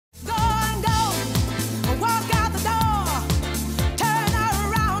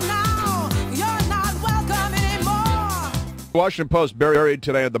Washington Post, buried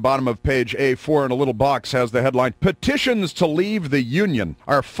today at the bottom of page A4 in a little box, has the headline, "Petitions to leave the Union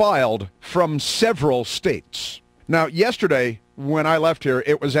are filed from several states." Now, yesterday, when I left here,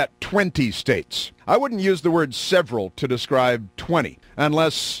 it was at 20 states. I wouldn't use the word several to describe 20,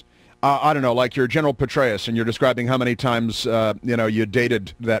 unless, I don't know, like you're General Petraeus and you're describing how many times, you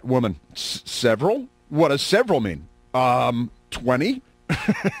dated that woman. Several? What does several mean? 20?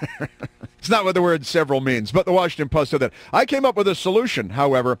 It's not what the word several means, but the Washington Post said that. I came up with a solution,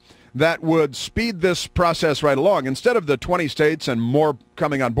 however, that would speed this process right along. Instead of the 20 states and more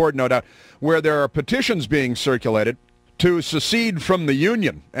coming on board, no doubt, where there are petitions being circulated to secede from the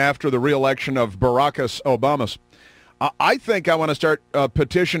Union after the re-election of Barack Obama, I think I want to start a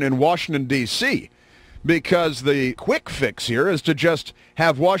petition in Washington, D.C., because the quick fix here is to just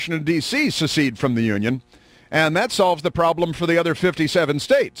have Washington, D.C. secede from the Union, and that solves the problem for the other 57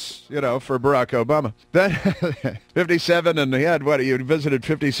 states, for Barack Obama. Then 57, and he visited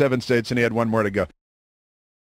 57 states, and he had one more to go.